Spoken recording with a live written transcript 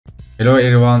Hello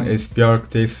everyone, SB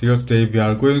Architects here. Today we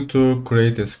are going to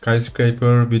create a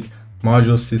skyscraper with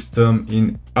module system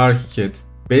in Archicad.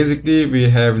 Basically, we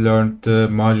have learned the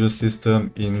module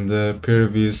system in the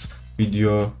previous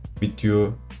video with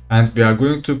you, and we are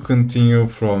going to continue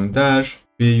from there.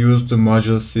 We use the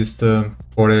module system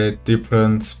for a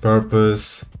different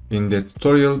purpose in the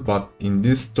tutorial, but in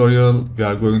this tutorial we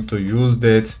are going to use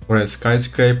that for a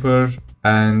skyscraper,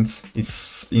 and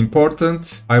it's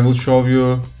important. I will show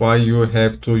you why you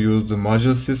have to use the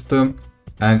module system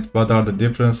and what are the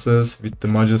differences with the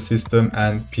module system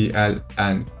and PL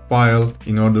and file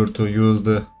in order to use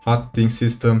the hot thing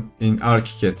system in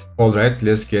Archicad. Alright,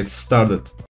 let's get started.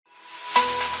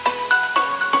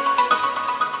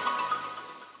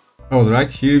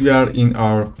 Alright, here we are in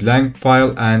our blank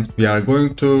file and we are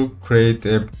going to create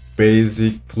a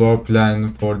basic floor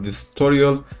plan for this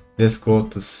tutorial. Let's go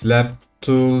to slab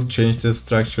tool, change the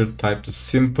structure type to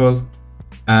simple,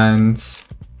 and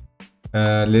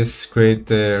let's create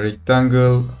a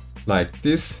rectangle like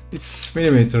this. It's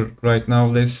millimeter right now.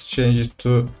 Let's change it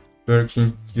to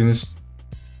working units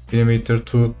millimeter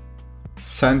to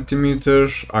centimeter.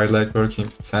 I like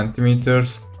working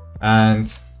centimeters.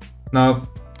 And now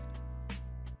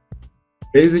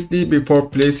basically, before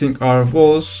placing our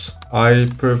walls, I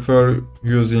prefer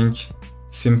using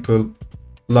simple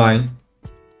line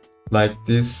like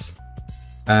this,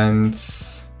 and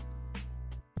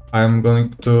I'm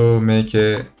going to make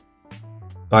a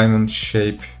diamond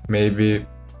shape maybe,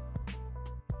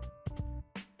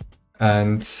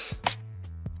 and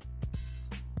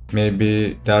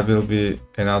maybe there will be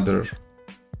another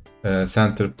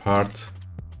center part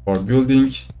for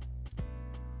building.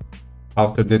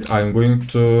 After that, I'm going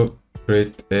to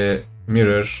create a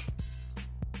mirror.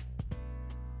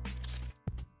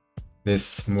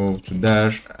 Let's move to there,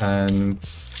 and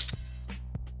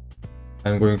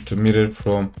I'm going to mirror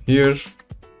from here.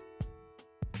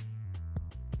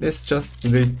 Let's just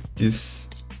delete these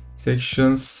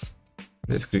sections.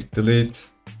 Let's click delete.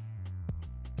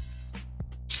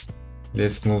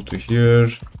 Let's move to here,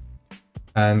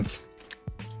 and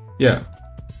yeah,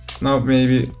 now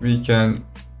maybe we can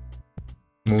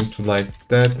move to like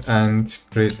that and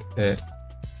create a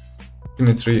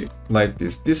symmetry like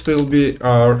this. This will be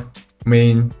our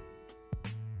main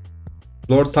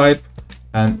floor type,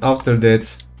 and after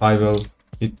that I will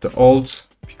hit the Alt,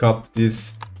 pick up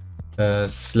this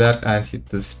slab and hit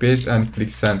the space and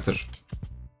click center.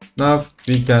 Now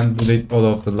we can delete all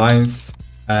of the lines,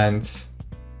 and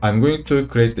I'm going to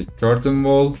create a curtain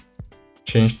wall,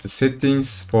 change the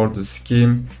settings for the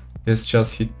scheme. Let's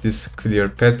just hit this clear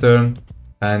pattern,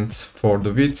 and for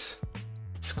the width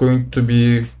it's going to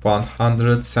be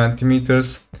 100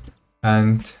 centimeters,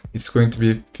 and it's going to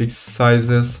be fixed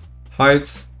sizes.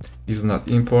 Height is not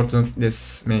important.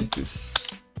 Let's make this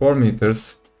 4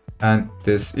 meters, and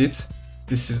that's it.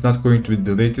 This is not going to be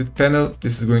deleted panel.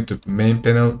 This is going to be main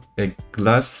panel, a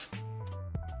glass,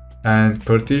 and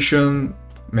partition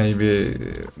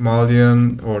maybe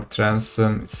mullion or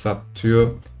transom, it's up to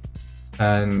you.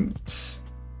 And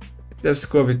let's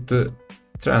go with the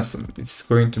transom. It's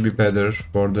going to be better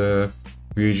for the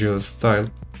visual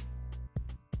style,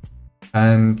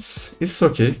 and it's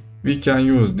okay, we can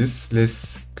use this.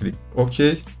 Let's click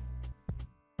OK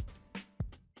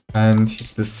and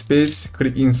hit the space,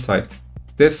 click inside.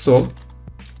 That's all.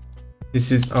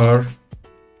 This is our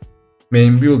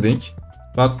main building,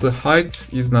 but the height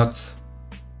is not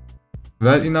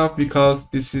well enough because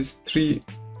this is 3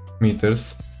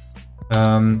 meters.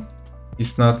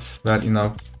 It's not well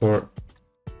enough for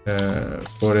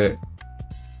a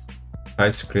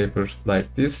skyscraper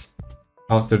like this.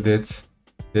 After that,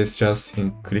 let's just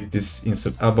click this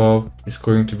insert above. It's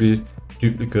going to be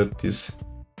duplicate this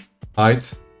height,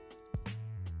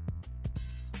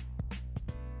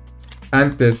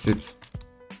 and that's it.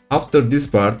 After this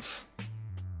part,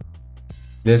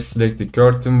 let's select the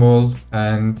curtain wall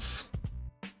and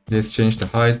let's change the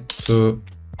height to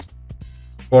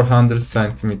 400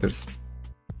 centimeters.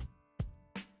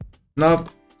 Now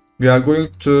we are going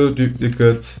to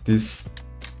duplicate this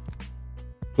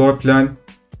floor plan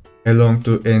along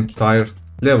the entire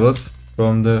levels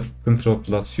from the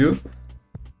Ctrl+U.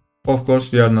 Of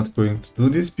course, we are not going to do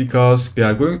this because we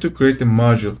are going to create a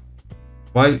module.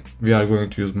 Why we are going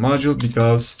to use module?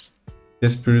 Because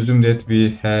let's presume that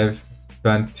we have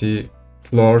 20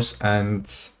 floors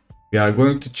and we are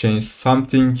going to change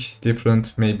something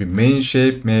different, maybe main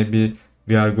shape, maybe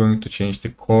we are going to change the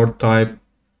core type,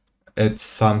 add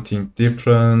something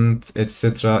different,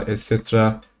 etc,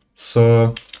 etc.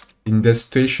 So in that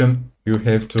situation you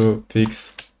have to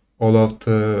fix all of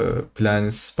the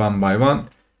plans one by one.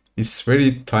 is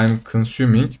very time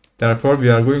consuming. Therefore, we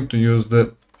are going to use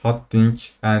the hot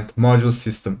link and module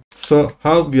system. So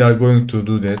how we are going to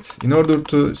do that? In order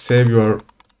to save your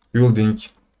building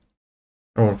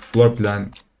or floor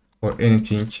plan or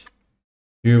anything,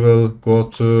 you will go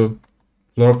to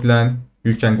floor plan.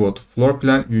 You can go to floor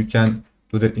plan. You can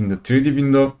do that in the 3D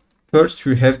window. First,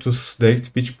 you have to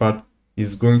select which part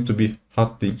is going to be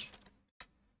hot link.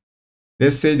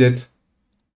 Let's say that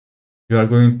you are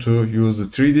going to use the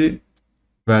 3D.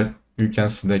 Well, you can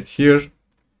select here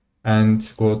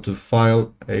and go to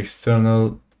file,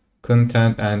 external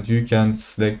content, and you can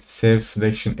select save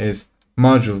selection as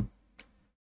module,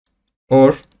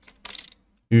 or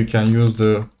you can use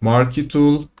the marquee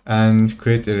tool and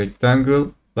create a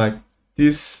rectangle like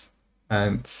this,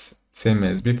 and same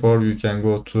as before, you can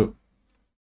go to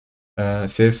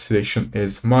save selection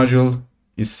as module.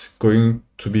 Is going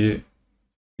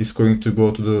to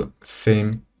go to the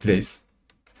same place.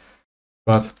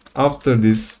 But after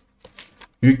this,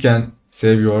 you can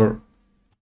save your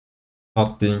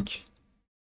hot link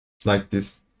like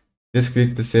this. Let's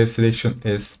click the save selection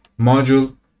as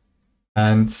module,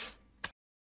 and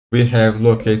we have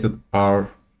located our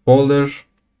folder,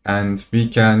 and we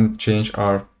can change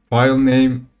our file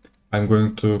name. I'm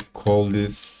going to call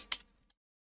this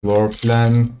floor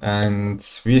plan, and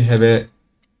we have a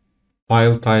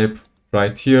file type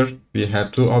right here. We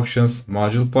have two options,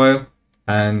 module file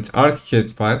and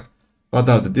Archicad file. What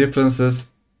are the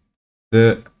differences?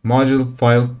 The module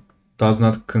file does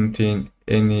not contain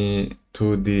any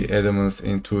 2D elements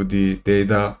in 2D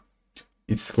data.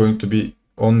 It's going to be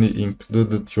only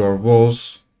included your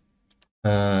walls,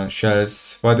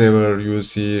 shells, whatever you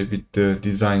see with the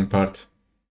design part,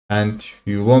 and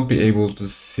you won't be able to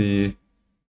see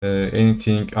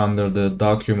anything under the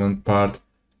document part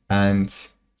and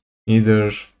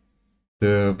either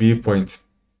the viewpoint.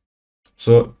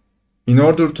 So in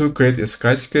order to create a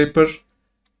skyscraper,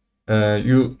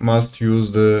 you must use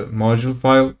the module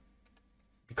file,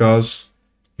 because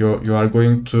you are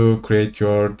going to create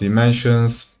your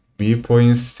dimensions,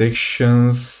 viewpoints,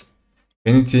 sections,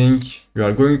 anything. You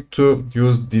are going to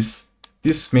use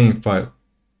this main file.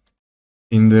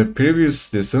 In the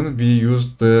previous lesson, we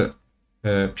used the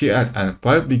PLN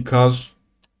file because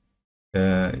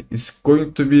it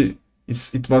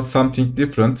was something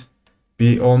different.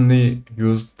 We only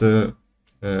used the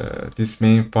this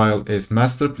main file as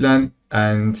master plan,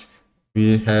 and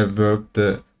we have worked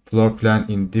the floor plan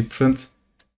in different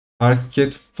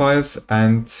Archicad files,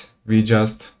 and we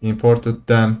just imported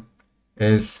them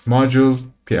as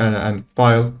module PLN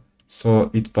file. So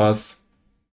it was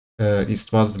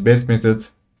the best method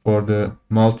for the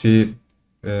multi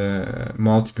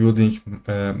building,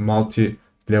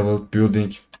 multi-level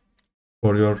building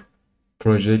for your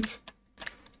project.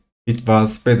 It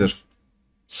was better.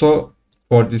 So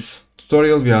for this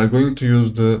tutorial, we are going to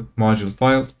use the module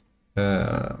file,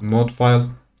 mod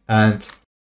file, and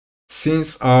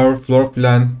since our floor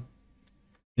plan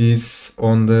is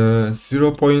on the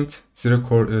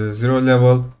 0.0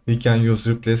 level, we can use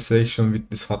replace selection with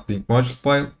this hot link module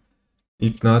file.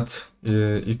 If not,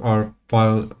 if our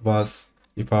floor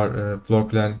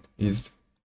plan is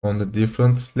on the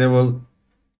different level,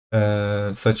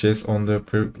 such as on the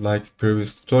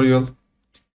previous tutorial,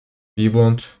 we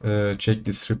won't check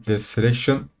this replace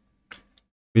selection.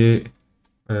 We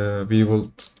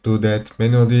will do that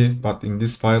manually, but in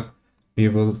this file we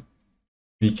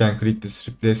can click this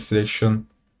replace selection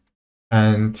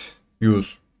and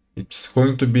use. It's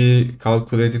going to be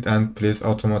calculated and placed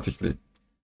automatically.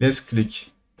 Let's click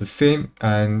the same,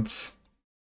 and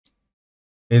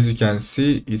as you can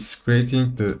see, it's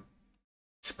created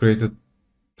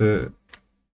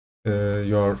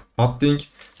your hot link,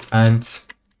 and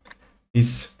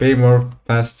it's way more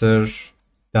faster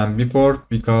than before,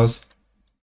 because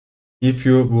if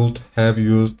you would have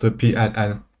used the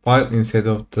PLN file instead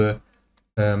of the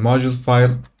module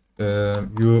file, the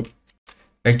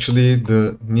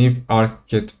new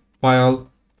Archicad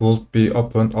file will be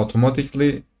opened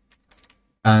automatically,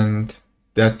 and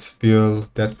that will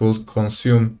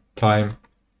consume time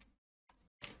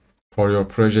for your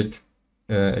project,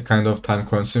 a kind of time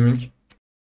consuming.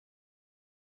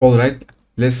 All right,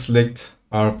 let's select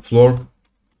our floor,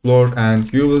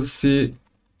 and you will see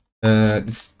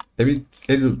it's a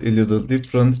little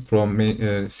different from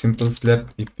simple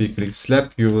slab. If we click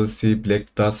slab, you will see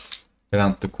black dots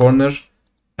around the corner,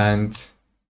 and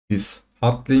this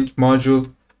hot link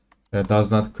module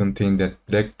does not contain that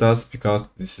black dots, because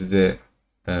this is a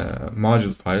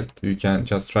module file. You can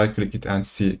just right click it and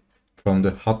see from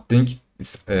the hot link.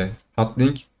 It's a hot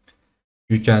link.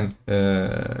 You can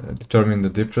determine the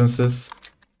differences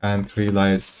and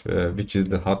realize which is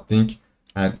the hot link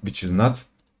and which is not.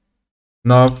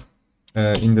 Now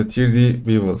in the 3D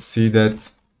we will see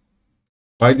that,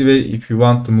 by the way, if you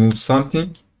want to move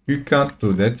something, you can't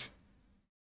do that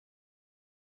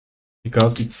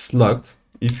because it's locked.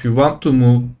 If you want to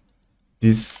move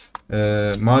this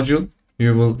module,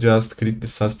 you will just click the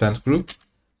suspend group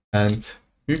and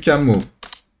you can move,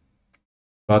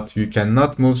 but you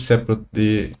cannot move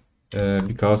separately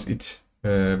because it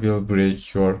will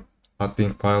break your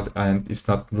hotlink file and it's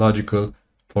not logical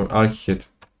for Archicad.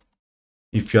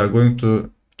 If you are going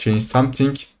to change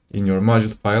something in your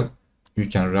module file, you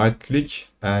can right click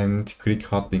and click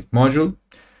hotlink module,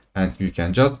 and you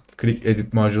can just click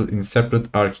edit module in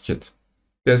separate Archicad.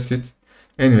 That's it.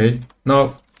 Anyway,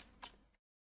 now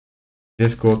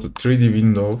let's go to 3D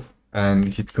window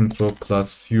and hit Ctrl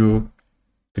plus U,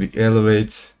 click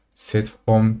elevate, set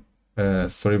home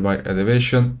story by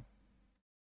elevation,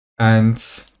 and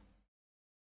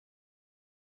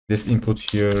let's input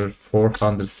here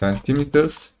 400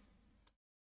 centimeters,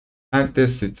 and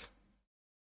that's it.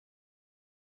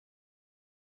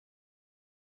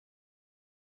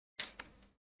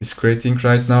 It's creating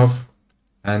right now,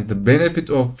 and the benefit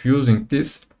of using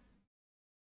this,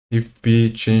 if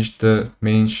we change the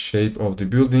main shape of the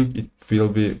building, it will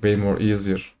be way more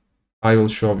easier. I will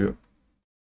show you.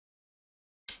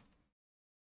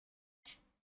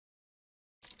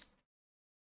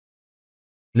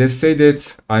 Let's say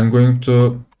that I'm going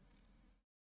to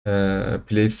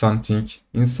place something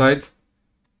inside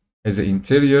as an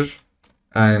interior,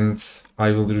 and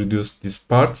I will reduce this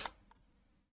part.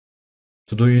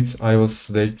 To do it, I will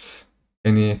select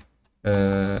any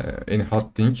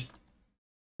hot link.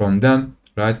 From them,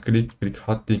 right click, click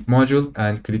hot link module,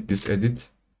 and click this edit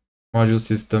module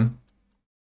system.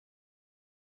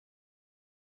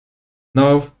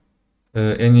 Now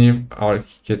any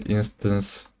Archicad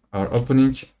instance are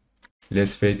opening.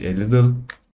 Let's wait a little.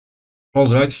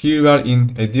 Alright, here we are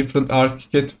in a different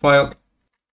Archicad file.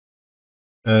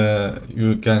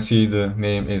 You can see the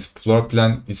name is floor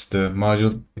plan. It's the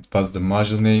module. It was the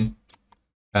module name,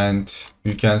 and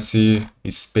you can see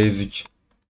its basic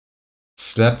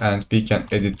slab, and we can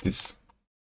edit this.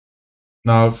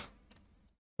 Now,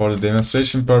 for the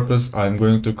demonstration purpose, I'm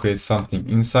going to create something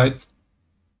inside.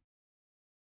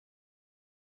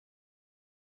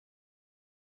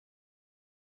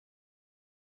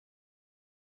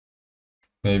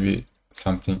 Maybe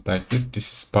something like this.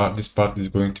 This part is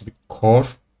going to be core,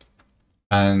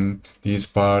 and these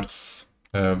parts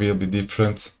will be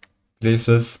different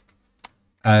places,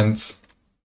 and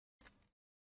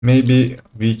maybe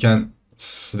we can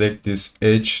select this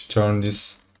edge, turn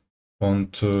this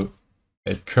onto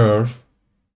a curve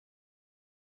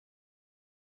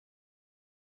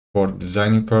for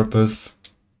designing purpose,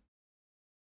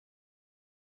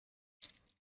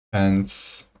 and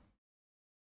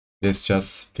let's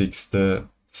just fix the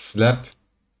slab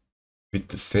with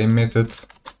the same method,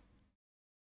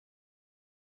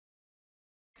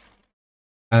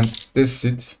 and that's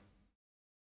it.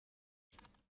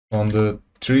 On the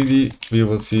 3D we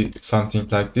will see something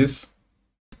like this.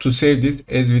 To save this,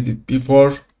 as we did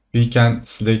before, we can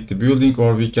select the building,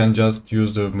 or we can just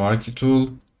use the marquee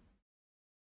tool.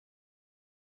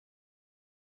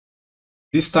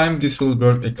 This time this will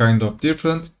work a kind of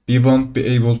different. We won't be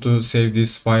able to save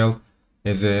this file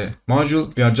as a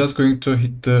module. We are just going to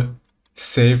hit the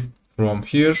save from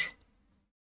here.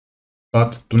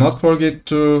 But do not forget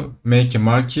to make a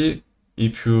marquee.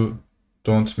 If you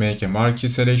don't make a marquee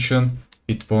selection,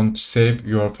 it won't save.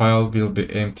 Your file will be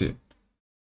empty.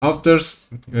 After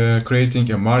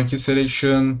creating a marquee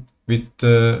selection with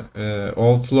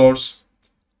all floors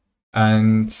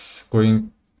and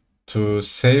going to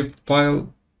save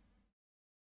file,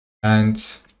 and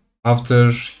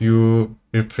after you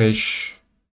refresh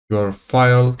your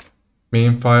file,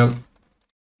 main file,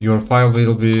 your file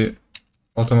will be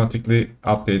automatically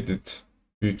updated.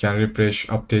 You can refresh,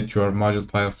 update your module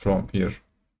file from here.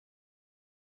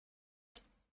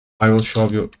 I will show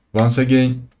you once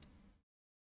again.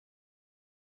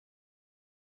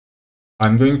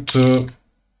 I'm going to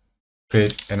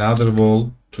create another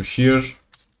wall to here,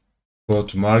 go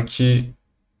to marquee,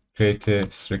 create a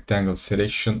rectangle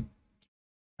selection,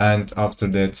 and after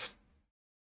that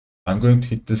I'm going to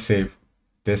hit the save.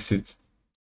 That's it.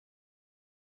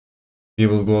 We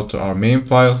will go to our main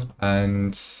file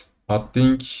and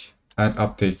hotlink and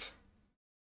update.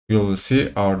 You will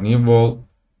see our new wall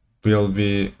will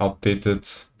be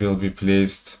updated, will be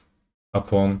placed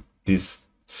upon this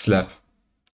slab,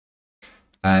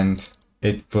 and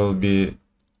it will be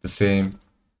the same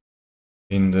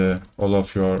in all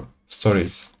of your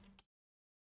stories.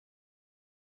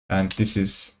 and this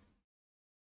is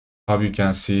how you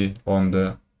can see on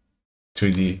the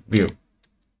 3D view.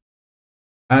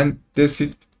 And that's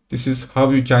it. This is how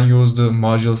you can use the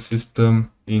module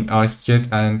system in Archicad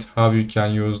and how you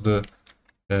can use the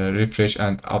refresh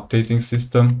and updating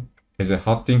system as a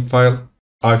hot link file.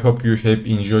 I hope you have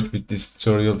enjoyed with this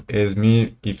tutorial as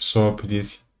me. If so,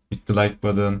 please hit the like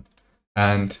button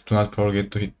and do not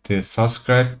forget to hit the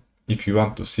subscribe if you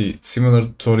want to see similar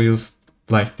tutorials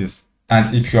like this.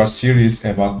 And if you are serious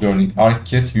about learning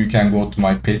Archicad, you can go to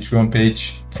my Patreon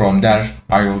page. From there,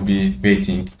 I will be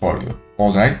waiting for you.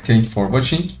 Alright, thank you for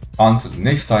watching. Until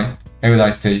next time, have a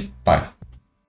nice day. Bye.